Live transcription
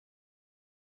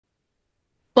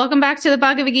Welcome back to the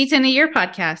Bhagavad Gita in a Year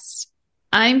podcast.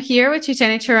 I'm here with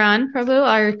Chaitanya Charan Prabhu,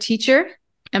 our teacher,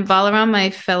 and Balaram,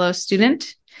 my fellow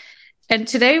student. And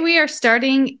today we are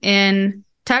starting in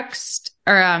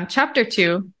chapter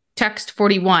 2, text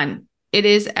 41. It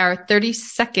is our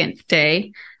 32nd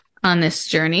day on this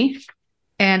journey.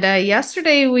 And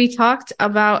yesterday we talked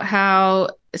about how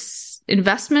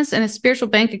investments in a spiritual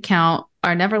bank account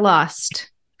are never lost,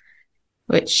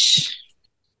 which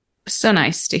is so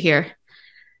nice to hear.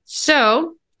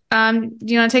 So, do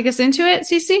you want to take us into it,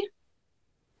 Cece?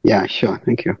 Yeah, sure.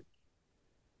 Thank you.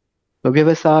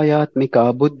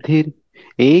 Vyavasayatmika buddhir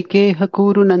ekeha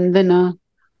kuru nandana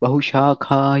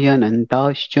bahushakaya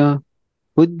nantascha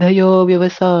buddhayo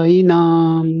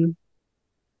vyavasayinam.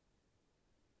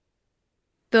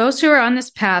 Those who are on this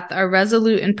path are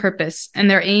resolute in purpose,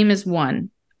 and their aim is one.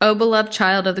 O beloved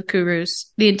child of the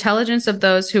Kurus, the intelligence of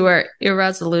those who are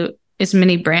irresolute is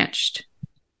many-branched.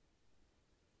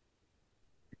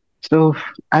 So,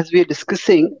 as we are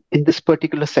discussing in this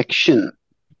particular section,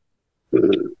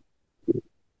 the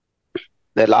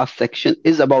last section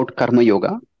is about Karma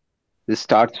Yoga. This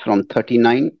starts from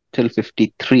 39 till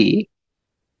 53.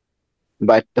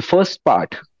 But the first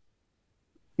part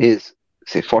is,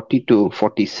 say, 40 to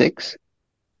 46,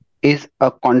 is a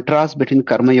contrast between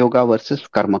Karma Yoga versus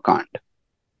Karma Kand.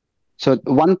 So,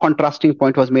 one contrasting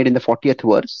point was made in the 40th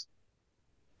verse.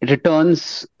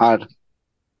 Returns are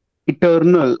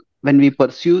eternal when we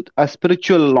pursue a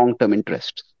spiritual long-term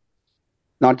interest,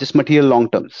 not just material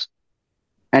long-terms.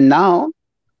 And now,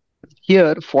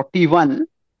 here, 41,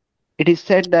 it is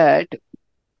said that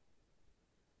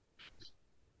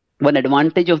one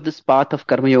advantage of this path of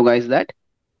Karma Yoga is that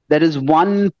there is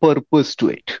one purpose to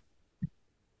it.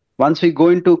 Once we go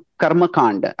into Karma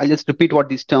Kanda, I'll just repeat what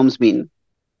these terms mean.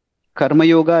 Karma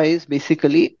Yoga is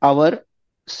basically our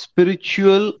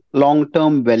spiritual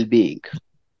long-term well-being.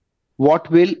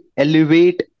 What will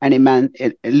elevate and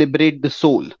liberate the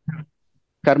soul.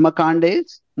 Karma Kanda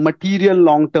is material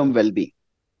long-term well-being.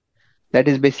 That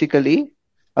is basically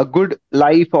a good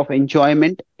life of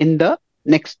enjoyment in the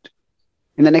next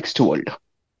world.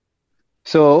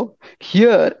 So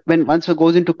here, when once it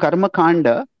goes into Karma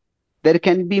Kanda, there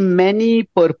can be many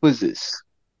purposes,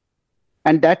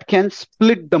 and that can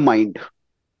split the mind.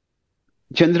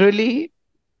 Generally,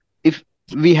 if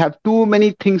we have too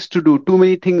many things to do, too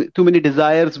many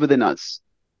desires within us,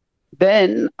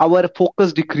 then our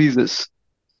focus decreases.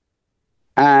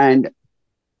 And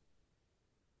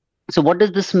so what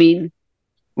does this mean?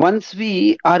 Once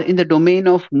we are in the domain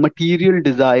of material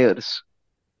desires,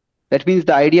 that means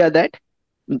the idea that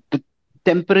the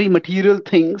temporary material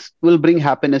things will bring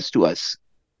happiness to us.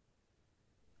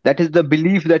 That is the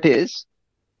belief that is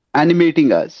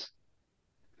animating us.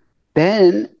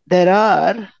 Then there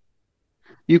are,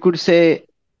 you could say,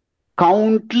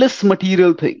 countless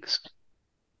material things.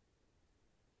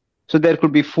 So there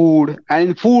could be food, and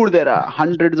in food there are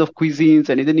hundreds of cuisines,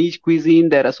 and within each cuisine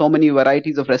there are so many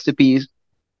varieties of recipes.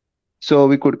 So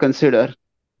we could consider.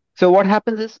 So what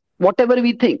happens is, whatever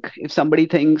we think, if somebody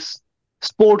thinks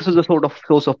sports is a sort of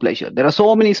source of pleasure, there are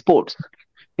so many sports.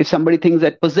 If somebody thinks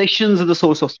that possessions is the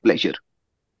source of pleasure,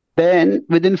 then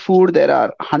within food there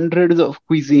are hundreds of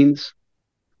cuisines.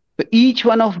 So each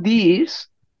one of these,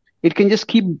 it can just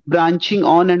keep branching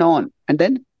on, and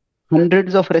then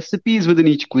hundreds of recipes within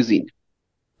each cuisine.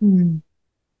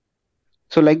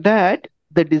 So like that,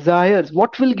 the desires,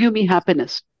 what will give me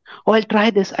happiness? Oh, I'll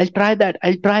try this, I'll try that,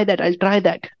 I'll try that, I'll try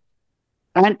that.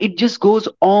 And it just goes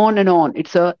on and on.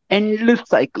 It's an endless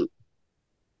cycle.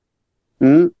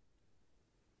 And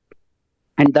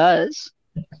thus,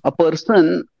 a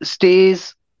person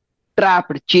stays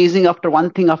trapped, chasing after one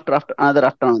thing after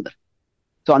another.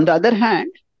 So on the other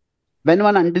hand, when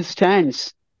one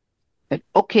understands that,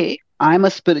 okay, I'm a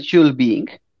spiritual being,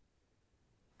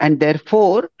 and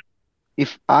therefore,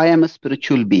 if I am a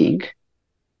spiritual being,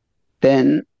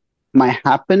 then my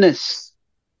happiness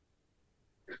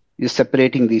is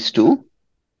separating these two.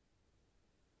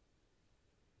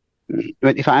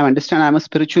 If I understand I'm a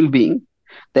spiritual being,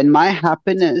 then my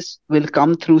happiness will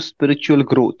come through spiritual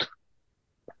growth.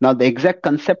 Now, the exact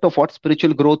concept of what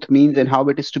spiritual growth means and how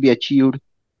it is to be achieved,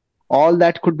 all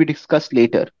that could be discussed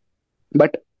later.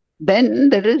 But then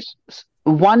there is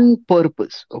one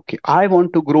purpose. Okay, I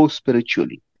want to grow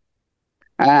spiritually.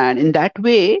 And in that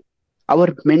way,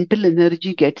 our mental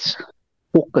energy gets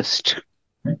focused.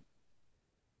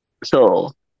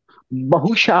 So,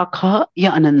 Bahushakha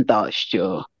ya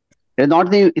Anantascha.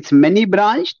 It's many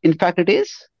branched. In fact, it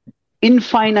is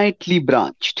infinitely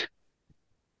branched.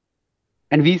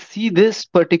 And we see this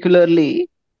particularly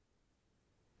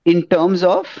in terms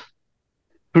of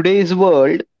today's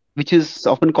world. which is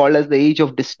often called as the age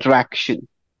of distraction.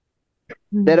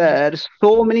 There are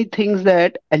so many things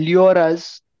that allure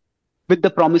us with the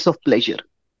promise of pleasure.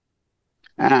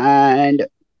 And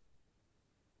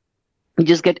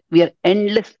we are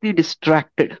endlessly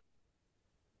distracted.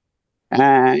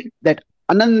 And that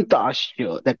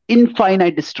anantasya, that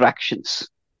infinite distractions,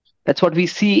 that's what we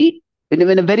see in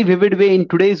a very vivid way in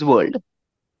today's world.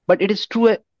 But it is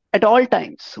true at all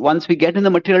times. Once we get in the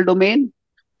material domain,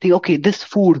 think, okay, this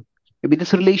food, maybe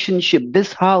this relationship,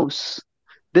 this house,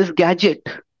 this gadget,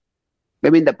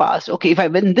 maybe in the past, okay, if I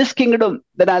win this kingdom,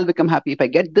 then I'll become happy. If I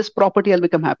get this property, I'll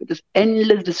become happy. This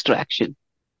endless distraction.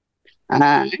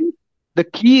 And the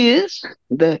key is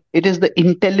it is the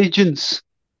intelligence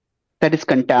that is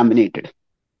contaminated.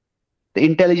 The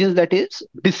intelligence that is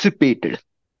dissipated.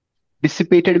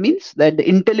 Dissipated means that the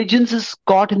intelligence is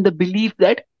caught in the belief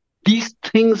that these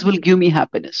things will give me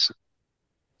happiness.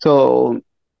 So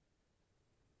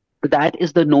that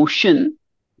is the notion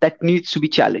that needs to be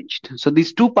challenged. So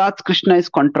these two paths Krishna is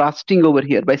contrasting over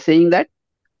here by saying that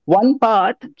one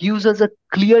path gives us a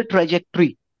clear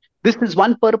trajectory. This is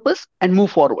one purpose and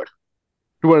move forward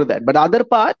toward that. But other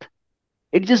path,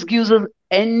 it just gives us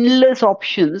endless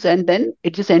options and then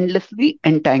it just endlessly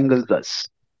entangles us.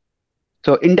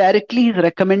 So indirectly, he's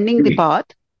recommending the path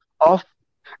of,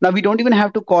 now we don't even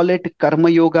have to call it karma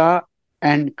yoga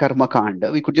and karma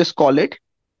kanda. We could just call it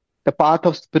the path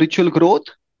of spiritual growth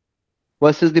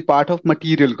versus the path of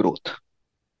material growth.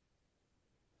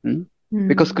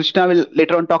 Because Krishna will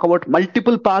later on talk about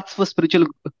multiple paths for spiritual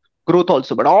growth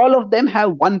also, but all of them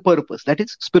have one purpose, that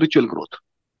is spiritual growth.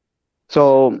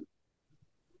 So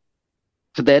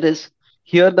there is,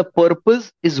 here the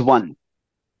purpose is one,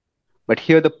 but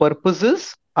here the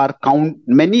purposes are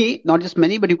many, not just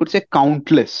many, but you could say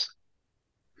countless.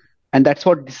 And that's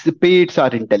what dissipates our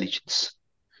intelligence.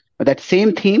 But that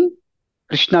same theme,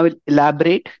 Krishna will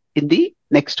elaborate in the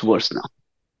next verse now.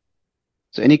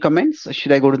 So any comments, or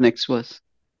should I go to the next verse?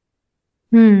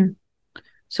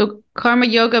 So karma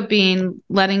yoga being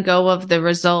letting go of the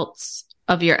results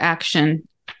of your action,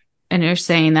 and you're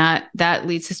saying that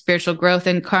leads to spiritual growth,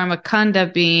 and karma kanda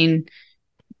being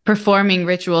performing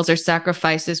rituals or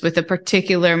sacrifices with a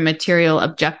particular material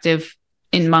objective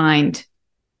in mind.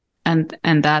 And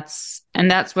that's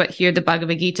what here the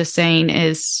Bhagavad Gita is saying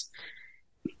is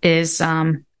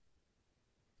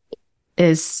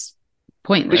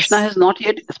pointless. Krishna has not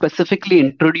yet specifically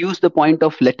introduced the point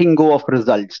of letting go of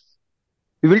results.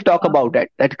 We will talk about that.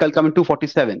 That will come in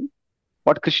 247.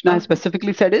 What Krishna has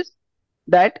specifically said is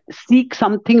that seek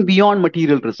something beyond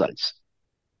material results.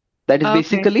 That is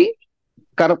basically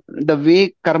the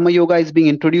way karma yoga is being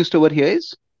introduced over here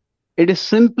is, it is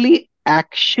simply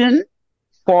action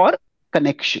for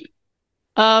connection.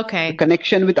 Okay. The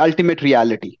connection with ultimate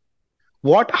reality.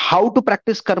 How to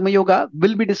practice karma yoga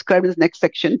will be described in the next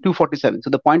section, 247. So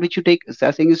the point which you take as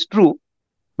saying is true,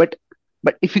 but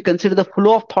if you consider the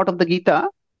flow of thought of the Gita,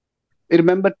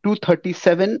 remember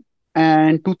 237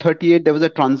 and 238, there was a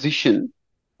transition,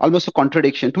 almost a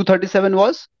contradiction. 237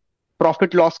 was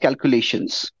profit loss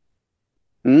calculations,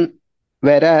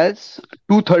 whereas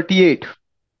 238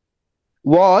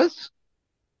 was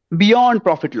beyond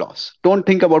profit loss. Don't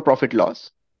think about profit loss.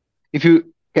 If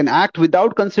you can act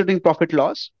without considering profit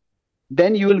loss,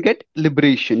 then you will get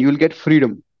liberation, you will get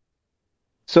freedom.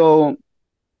 So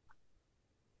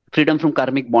freedom from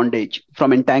karmic bondage,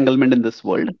 from entanglement in this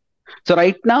world. So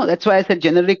right now, that's why I said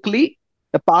generically,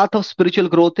 the path of spiritual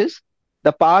growth is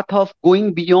the path of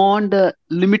going beyond the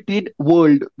limited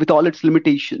world with all its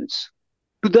limitations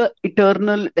to the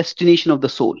eternal destination of the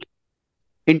soul.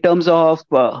 In terms of,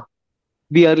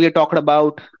 we earlier talked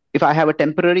about, if I have a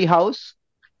temporary house,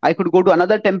 I could go to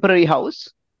another temporary house,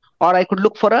 or I could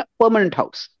look for a permanent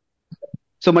house.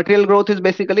 So material growth is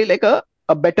basically like a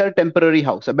better temporary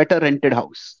house, a better rented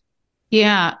house.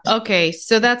 Yeah. Okay.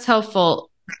 So that's helpful.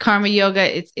 Karma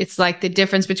yoga, it's like the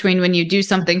difference between when you do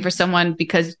something for someone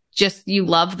because just you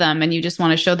love them and you just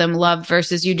want to show them love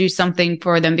versus you do something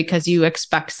for them because you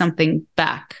expect something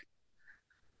back.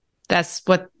 That's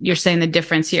what you're saying, the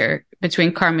difference here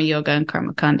between karma yoga and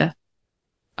karma kanda.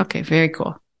 Okay. Very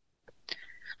cool.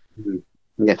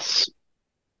 Yes.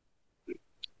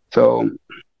 So,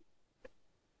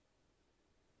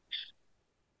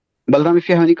 Balram, if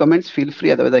you have any comments, feel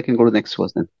free. Otherwise, I can go to the next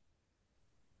verse then.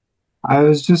 I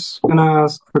was just going to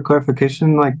ask for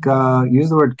clarification, use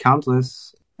the word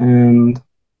countless and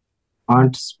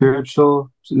aren't spiritual.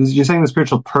 You're saying the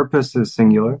spiritual purpose is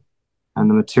singular and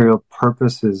the material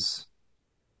purpose is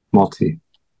multi.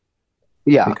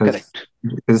 Yeah, correct.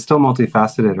 It's still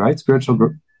multifaceted, right?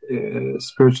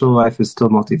 Spiritual life is still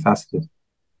multifaceted.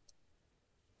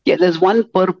 Yeah, there's one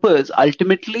purpose.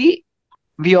 Ultimately,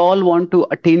 we all want to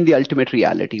attain the ultimate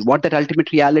reality. What that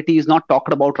ultimate reality is not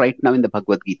talked about right now in the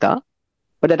Bhagavad Gita,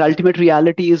 but that ultimate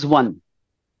reality is one.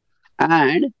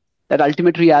 And that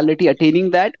ultimate reality,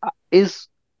 attaining that is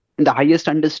in the highest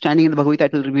understanding in the Bhagavad Gita,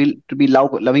 it will reveal to be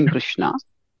loving Krishna.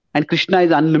 And Krishna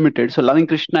is unlimited. So loving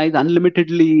Krishna is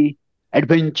unlimitedly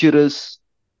adventurous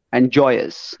and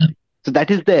joyous. So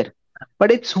that is there. But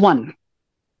it's one.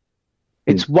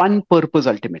 It's one purpose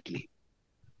ultimately.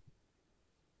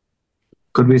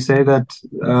 Could we say that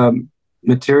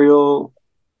material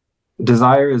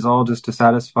desire is all just to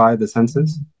satisfy the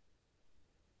senses?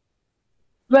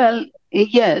 Well,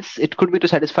 yes, it could be to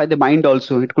satisfy the mind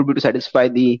also. It could be to satisfy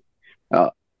the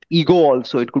ego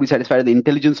also. It could be satisfy the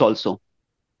intelligence also.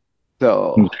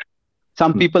 So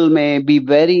some people may be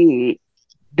very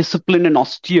disciplined and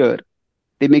austere.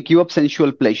 They may give up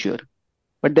sensual pleasure,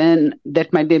 but then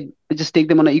that might just take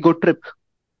them on an ego trip.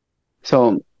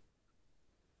 So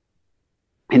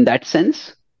in that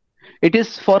sense, it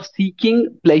is for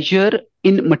seeking pleasure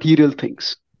in material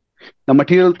things. The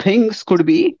material things could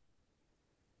be,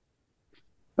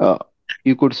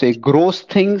 you could say, gross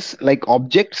things like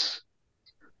objects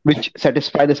which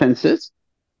satisfy the senses.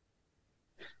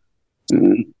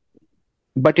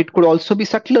 But it could also be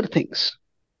subtler things.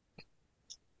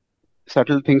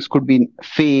 Subtle things could be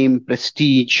fame,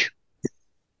 prestige.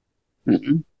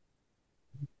 Now,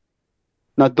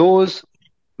 those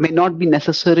may not be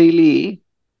necessarily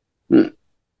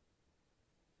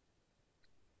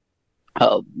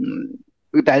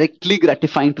directly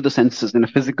gratifying to the senses in a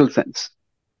physical sense.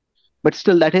 But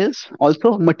still, that is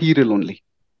also material only.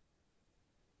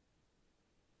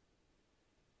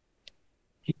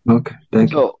 Okay,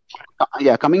 thank you.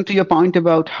 So, coming to your point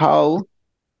about how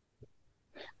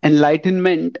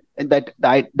enlightenment, that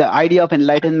the idea of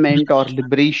enlightenment or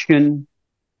liberation,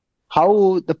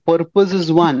 how the purpose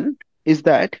is one, is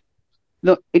that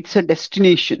no, it's a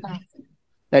destination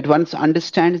that one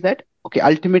understands that, okay,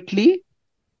 ultimately,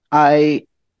 I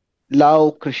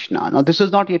love Krishna. Now, this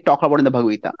is not yet talked about in the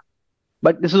Bhagavad Gita,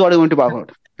 but this is what I want to talk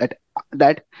about.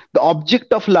 That the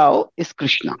object of love is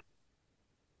Krishna.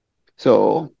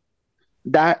 So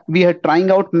that we are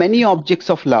trying out many objects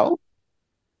of love.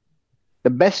 The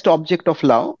best object of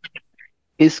love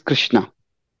is Krishna.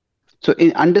 So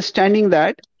in understanding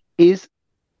that is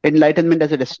enlightenment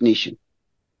as a destination.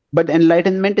 But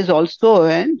enlightenment is also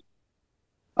an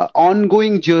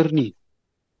ongoing journey,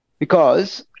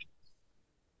 because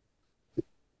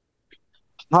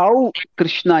how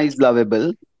Krishna is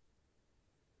lovable,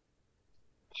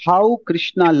 how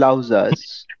Krishna loves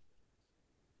us,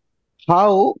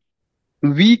 how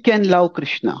we can love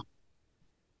Krishna.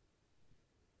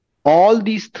 All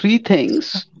these three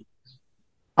things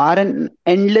are an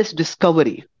endless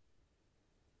discovery.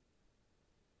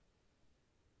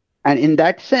 And in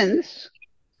that sense,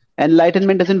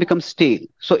 enlightenment doesn't become stale.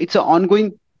 So it's an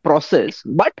ongoing process.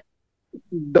 But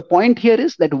the point here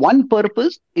is that one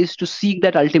purpose is to seek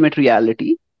that ultimate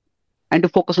reality and to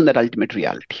focus on that ultimate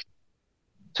reality.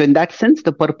 So in that sense,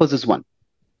 the purpose is one.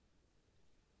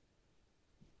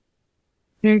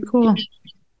 Very cool.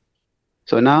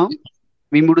 So now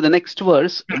we move to the next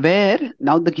verse, where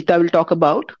now the Gita will talk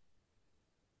about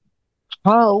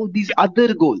how these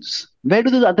other goals, where do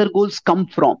those other goals come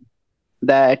from?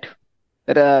 That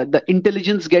the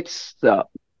intelligence gets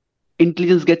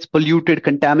polluted,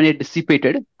 contaminated,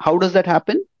 dissipated. How does that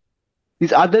happen?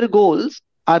 These other goals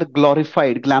are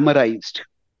glorified, glamorized.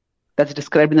 That's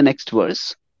described in the next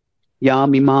verse.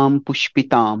 Yam imam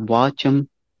pushpitam vacham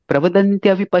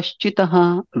pravadantya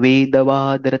vipaschitaha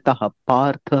vedavadarataha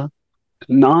partha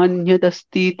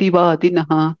nanyadastiti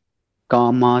vadinaha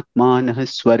कामात्मानः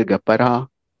स्वर्गपरा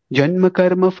जन्म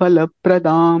कर्म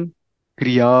फलप्रदां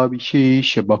क्रिया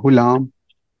विशेष बहुलां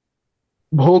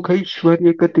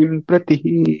भोगैश्वर्य गतिं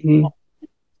प्रति.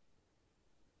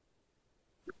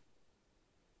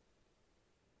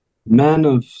 Men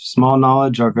of small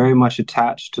knowledge are very much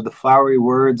attached to the flowery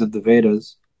words of the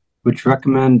Vedas, which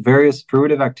recommend various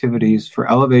fruitive activities for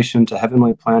elevation to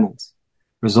heavenly planets,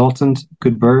 resultant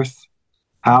good birth,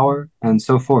 power, and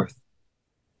so forth.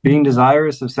 Being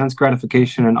desirous of sense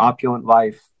gratification and opulent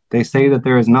life, they say that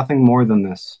there is nothing more than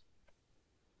this.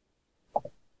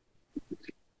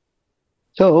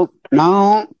 So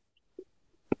now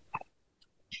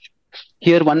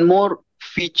here one more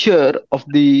feature of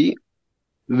the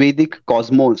Vedic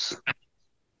cosmos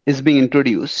is being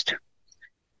introduced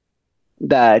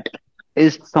that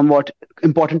is somewhat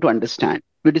important to understand.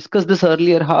 We discussed this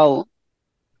earlier, how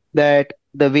that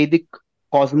the Vedic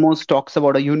cosmos talks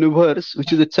about a universe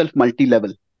which is itself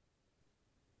multi-level.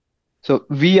 So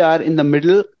we are in the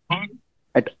middle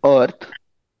at earth,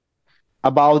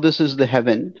 above this is the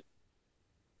heaven,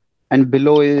 and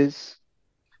below is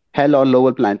hell or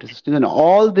lower planetary system. And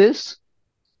all this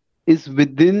is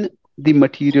within the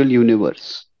material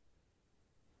universe.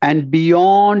 And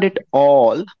beyond it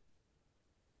all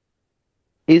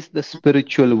is the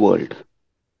spiritual world.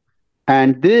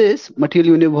 And this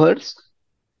material universe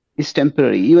is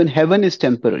temporary. Even heaven is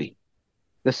temporary.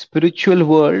 The spiritual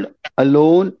world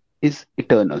alone is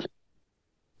eternal.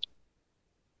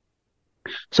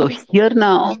 So here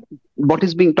now, what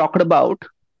is being talked about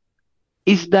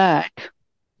is that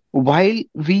while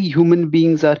we human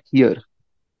beings are here,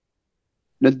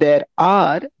 there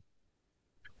are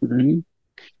mm,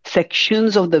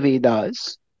 sections of the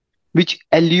Vedas which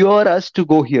allure us to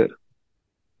go here.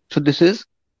 So this is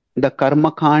the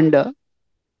Karma Kanda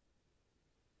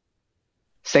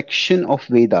section of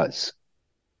Vedas.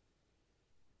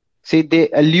 See, they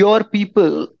allure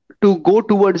people to go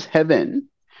towards heaven,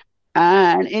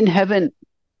 and in heaven,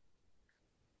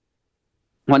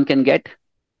 one can get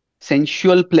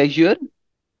sensual pleasure,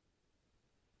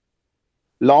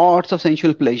 lots of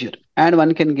sensual pleasure, and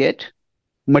one can get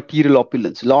material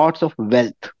opulence, lots of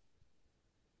wealth.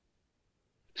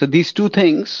 So these two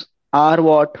things are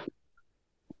what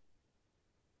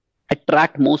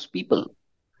attract most people.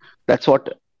 That's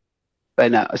what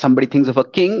when somebody thinks of a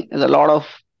king, there's a lot of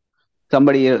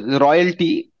somebody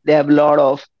royalty. They have a lot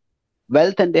of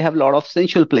wealth and they have a lot of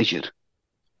sensual pleasure.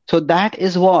 So that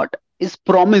is what is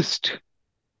promised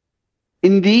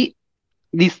in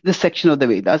this section of the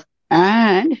Vedas.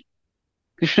 And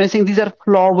Krishna is saying these are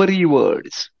flowery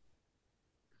words.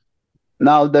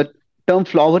 Now the term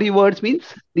flowery words means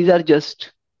these are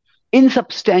just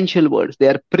insubstantial words. They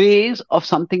are praise of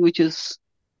something which is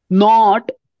not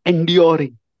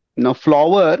enduring.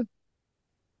 Flower,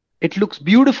 it looks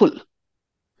beautiful,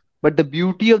 but the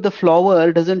beauty of the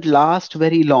flower doesn't last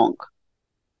very long.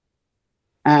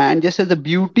 And just as the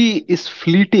beauty is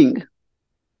fleeting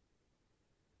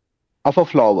of a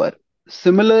flower,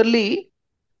 similarly,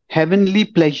 heavenly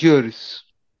pleasures,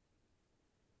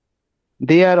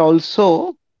 they are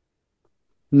also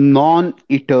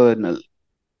non-eternal.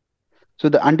 So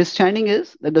the understanding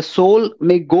is that the soul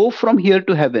may go from here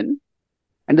to heaven,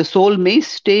 and the soul may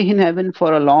stay in heaven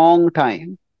for a long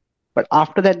time, but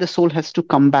after that the soul has to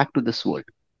come back to this world,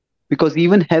 because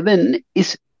even heaven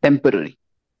is temporary.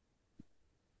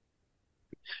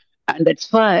 And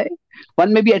that's why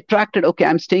one may be attracted. Okay,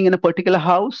 I'm staying in a particular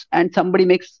house, and somebody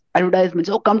makes advertisements.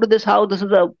 Oh, come to this house. This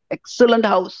is an excellent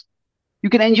house. You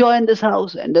can enjoy in this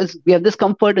house, and we have this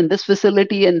comfort and this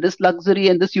facility and this luxury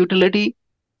and this utility.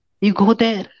 You go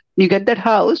there, you get that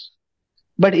house.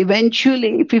 But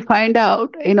eventually, if you find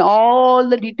out in all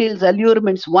the details,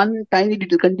 allurements, one tiny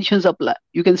detail conditions apply,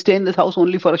 you can stay in this house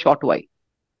only for a short while.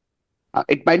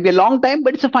 It might be a long time,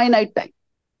 but it's a finite time.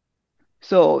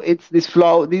 So it's this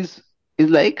flow. This is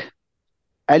like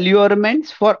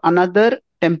allurements for another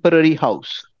temporary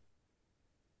house.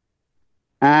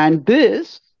 And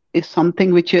this is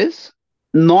something which is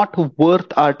not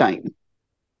worth our time,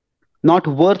 not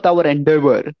worth our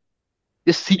endeavor,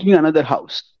 just seeking another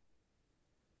house.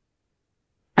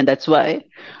 And that's why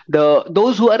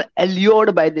those who are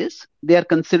allured by this, they are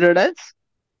considered as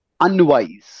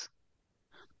unwise.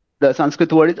 The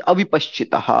Sanskrit word is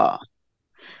avipaschitaha.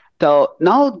 So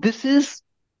now this is,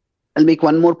 I'll make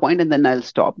one more point and then I'll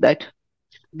stop, that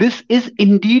this is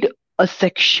indeed a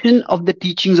section of the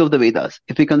teachings of the Vedas.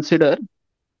 If we consider,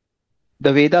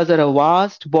 the Vedas are a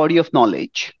vast body of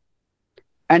knowledge,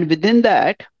 and within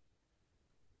that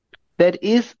there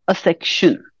is a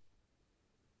section,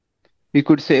 we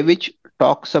could say, which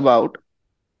talks about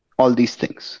all these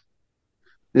things.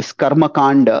 This Karma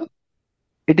Kanda,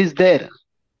 it is there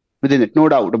within it, no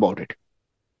doubt about it.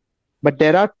 But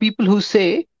there are people who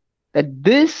say that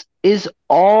this is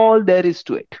all there is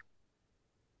to it.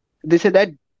 They say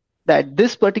that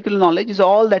this particular knowledge is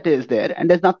all that is there, and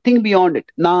there's nothing beyond it.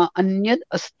 Na anyad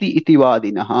asti iti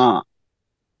vadinaha.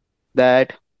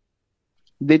 That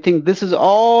they think this is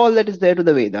all that is there to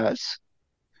the Vedas.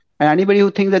 And anybody who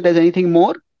thinks that there's anything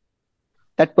more,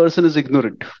 that person is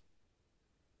ignorant.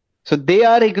 So they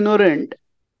are ignorant,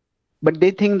 but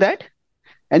they think that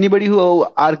anybody who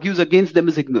argues against them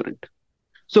is ignorant.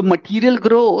 So material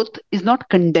growth is not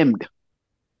condemned.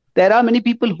 There are many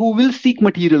people who will seek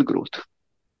material growth.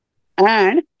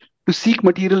 And to seek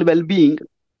material well-being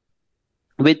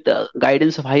with the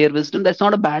guidance of higher wisdom, that's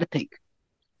not a bad thing.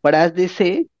 But as they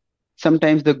say,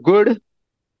 sometimes the good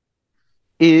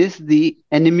is the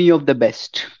enemy of the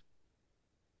best.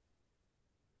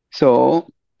 So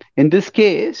in this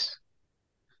case,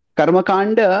 Karma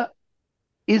Kanda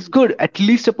is good. At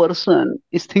least a person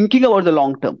is thinking about the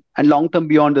long term and long term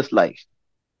beyond this life.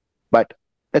 But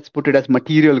let's put it as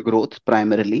material growth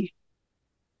primarily,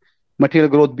 material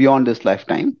growth beyond this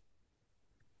lifetime.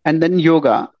 And then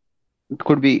yoga, it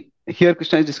could be here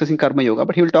Krishna is discussing karma yoga,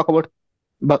 but he will talk about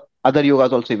other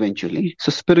yogas also eventually.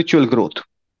 So spiritual growth.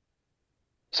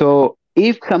 So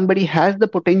if somebody has the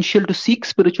potential to seek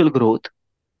spiritual growth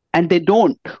and they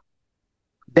don't,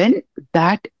 then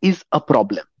that is a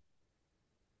problem.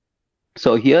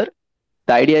 So here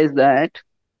the idea is that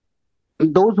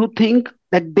those who think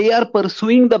that they are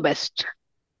pursuing the best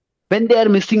when they are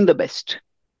missing the best,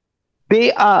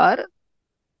 they are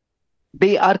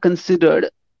considered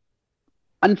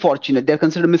unfortunate. They are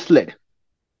considered misled.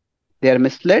 They are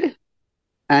misled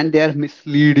and they are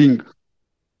misleading.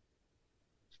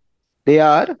 They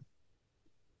are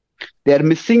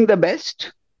missing the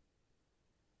best.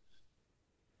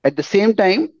 At the same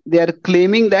time, they are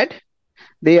claiming that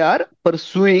they are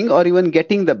pursuing or even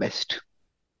getting the best.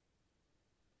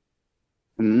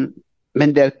 When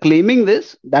they are claiming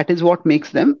this, that is what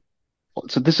makes them.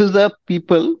 So this is the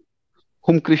people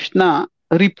whom Krishna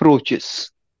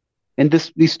reproaches in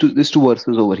these two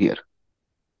verses over here.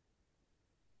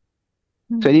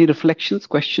 So any reflections,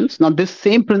 questions? Now this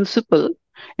same principle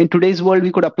in today's world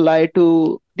we could apply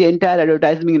to the entire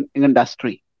advertising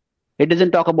industry. It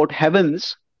doesn't talk about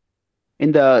heavens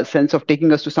in the sense of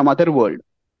taking us to some other world,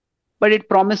 but it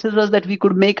promises us that we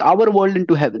could make our world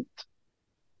into heavens.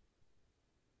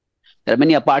 There are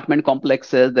many apartment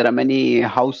complexes. There are many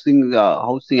housing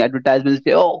advertisements.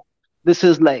 Say, oh, this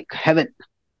is like heaven.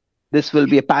 This will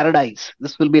be a paradise.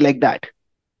 This will be like that.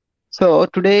 So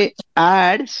today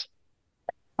ads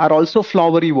are also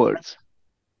flowery words,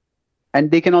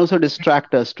 and they can also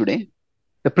distract us today.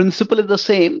 The principle is the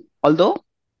same, although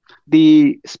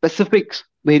the specifics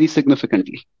vary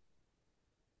significantly.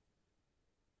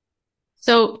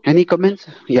 So any comments?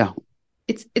 Yeah.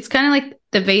 It's kind of like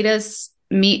the Vedas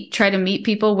try to meet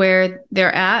people where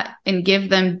they're at and give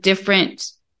them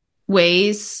different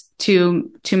ways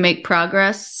to make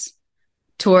progress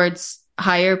towards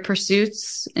higher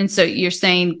pursuits. And so you're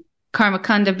saying karma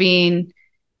kanda being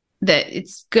that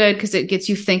it's good because it gets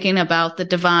you thinking about the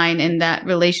divine and that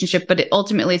relationship, but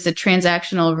ultimately it's a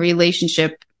transactional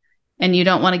relationship and you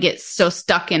don't want to get so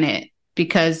stuck in it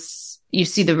because you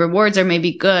see the rewards are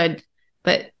maybe good,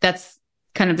 but that's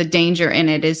kind of the danger in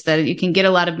it, is that you can get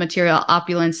a lot of material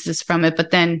opulences from it,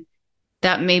 but then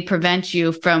that may prevent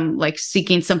you from like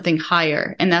seeking something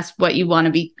higher. And that's what you want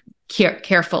to be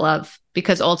careful of,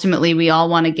 because ultimately we all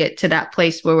want to get to that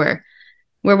place where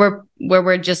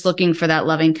we're just looking for that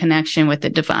loving connection with the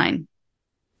divine.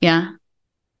 Yeah.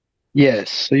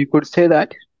 Yes. So you could say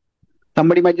that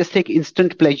somebody might just take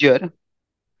instant pleasure.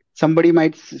 Somebody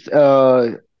might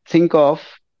think of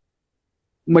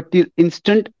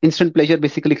instant pleasure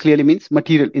basically clearly means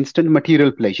instant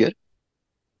material pleasure.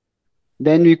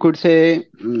 Then we could say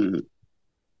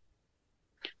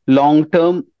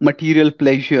long-term material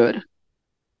pleasure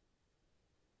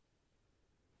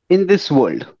in this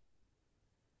world.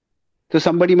 So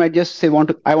somebody might just say,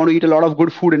 I want to eat a lot of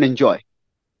good food and enjoy.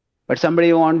 But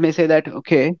somebody may say that,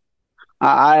 okay,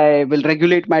 I will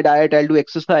regulate my diet, I'll do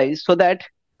exercise so that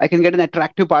I can get an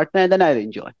attractive partner and then I'll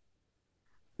enjoy.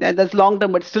 That's long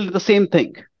term, but still the same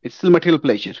thing. It's still material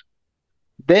pleasure.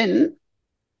 Then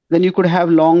you could have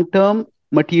long term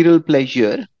material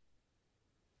pleasure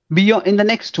beyond in the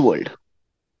next world.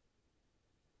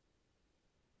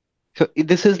 So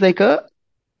this is like a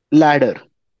ladder.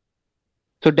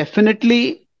 So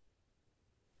definitely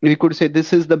we could say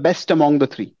this is the best among the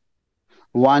three.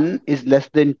 1 is less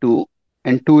than 2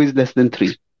 and 2 is less than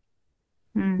 3.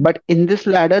 But in this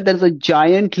ladder, there's a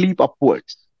giant leap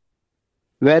upwards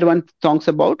where one talks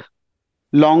about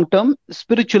long-term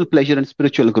spiritual pleasure and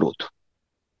spiritual growth.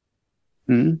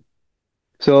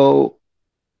 So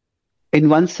in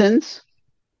one sense,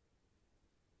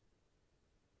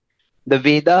 the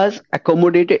Vedas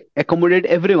accommodate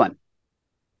everyone.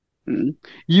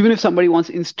 Even if somebody wants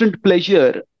instant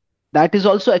pleasure, that is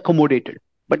also accommodated.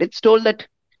 But it's told that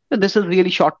this is really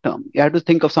short term. You have to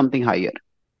think of something higher.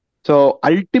 So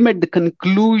the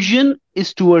conclusion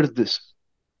is towards this.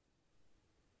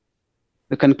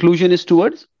 The conclusion is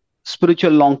towards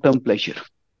spiritual long-term pleasure.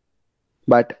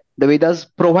 But the Vedas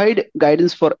provide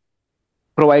guidelines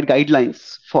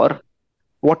for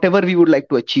whatever we would like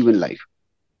to achieve in life.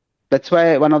 That's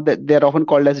why they're often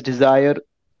called as desire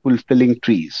fulfilling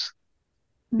trees.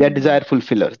 They are desire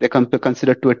fulfillers. They can be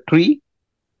considered to a tree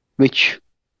which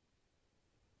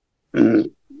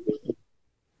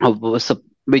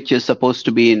is supposed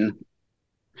to be in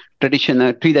tradition,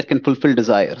 a tree that can fulfill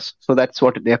desires. So that's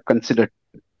what they have considered.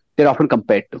 They're often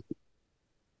compared to.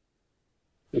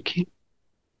 Okay.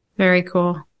 Very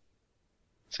cool.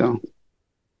 So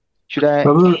should I?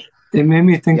 Well, it made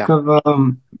me think Yeah.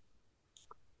 of,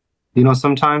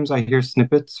 sometimes I hear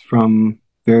snippets from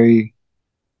very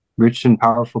rich and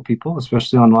powerful people,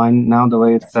 especially online now, the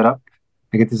way it's set up.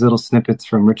 I get these little snippets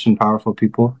from rich and powerful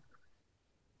people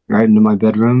right into my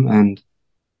bedroom, and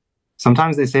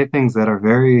sometimes they say things that are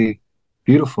very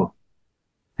beautiful,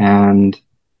 and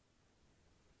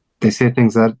they say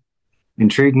things that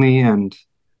intrigue me, and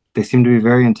they seem to be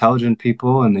very intelligent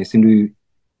people, and they seem to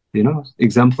be,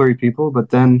 exemplary people, but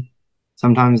then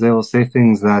sometimes they will say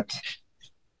things that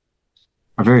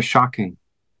are very shocking.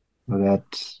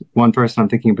 That one person I'm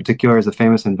thinking in particular is a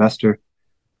famous investor,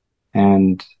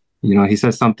 and he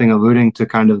says something alluding to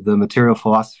kind of the material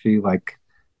philosophy, like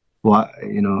what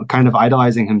kind of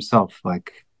idolizing himself,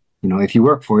 like if you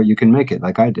work for it, you can make it,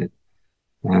 like I did.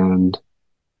 And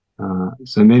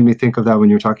so it made me think of that when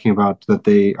you're talking about that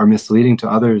they are misleading to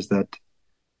others, that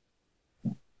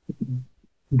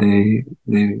they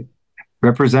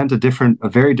represent a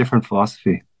very different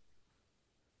philosophy.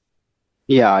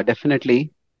 Yeah,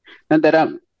 definitely. And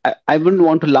I wouldn't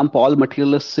want to lump all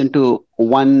materialists into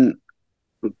one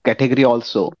category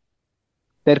also.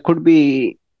 There could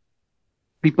be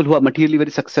people who are materially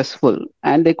very successful,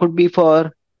 and they could be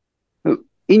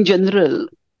in general,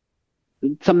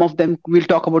 some of them, we'll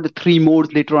talk about the three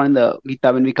modes later on in the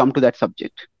Gita when we come to that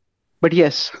subject. But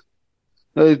yes,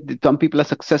 some people are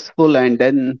successful and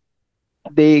then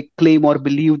they claim or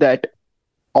believe that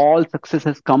all success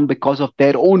has come because of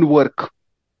their own work,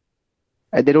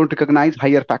 and they don't recognize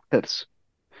higher factors.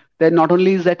 Then not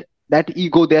only is that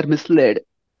ego, they are misled,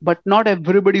 but not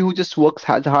everybody who just works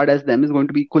as hard as them is going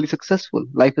to be equally successful.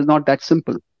 Life is not that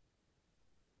simple.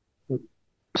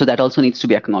 So that also needs to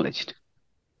be acknowledged.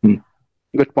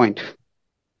 Good point.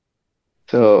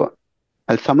 So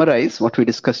I'll summarize what we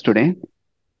discussed today.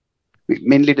 We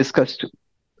mainly discussed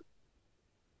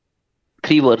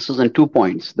 3 verses and 2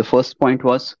 points. The first point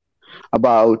was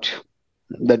about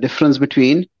the difference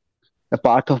between the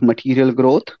path of material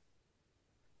growth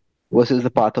versus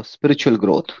the path of spiritual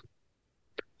growth.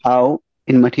 How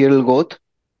in material growth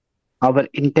our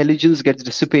intelligence gets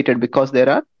dissipated because there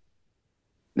are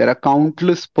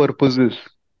countless purposes.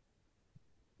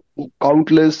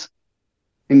 Countless,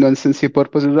 in one sense, here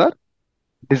purposes are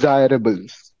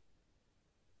desirables.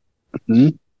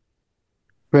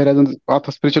 Whereas on the path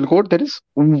of spiritual growth, there is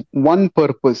one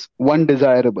purpose, one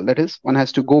desirable. That is, one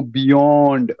has to go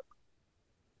beyond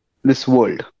this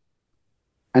world.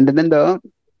 And then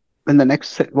the next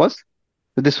set was,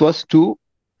 so this was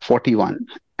 241.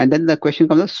 And then the question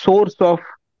comes, the source of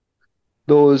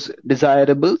those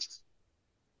desirables.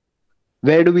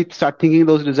 Where do we start thinking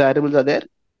those desirables are there?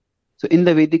 So in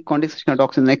the Vedic context, Krishna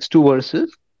talks in the next 2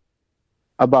 verses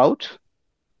about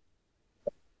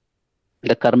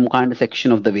the Karmakanda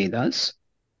section of the Vedas,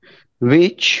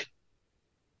 which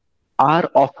are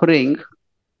offering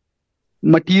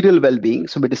material well-being.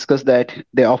 So we discussed that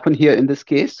they often here in this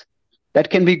case, that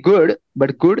can be good,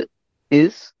 but good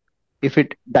is if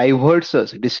it diverts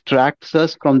us, distracts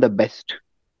us from the best.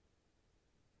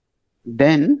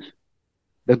 Then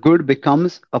the good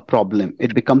becomes a problem.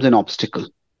 It becomes an obstacle.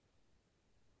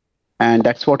 And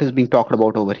that's what is being talked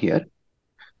about over here.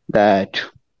 That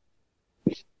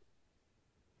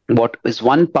what is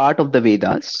one part of the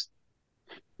Vedas,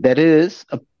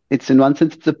 it's in one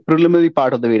sense, it's a preliminary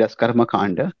part of the Vedas, Karma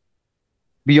Kanda.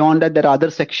 Beyond that, there are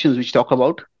other sections which talk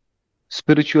about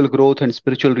spiritual growth and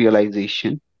spiritual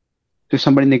realization. So if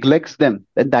somebody neglects them,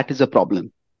 then that is a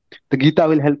problem. The Gita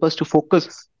will help us to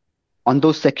focus on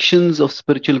those sections of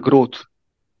spiritual growth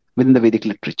within the Vedic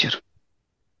literature.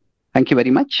 Thank you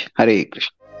very much. Hare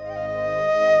Krishna.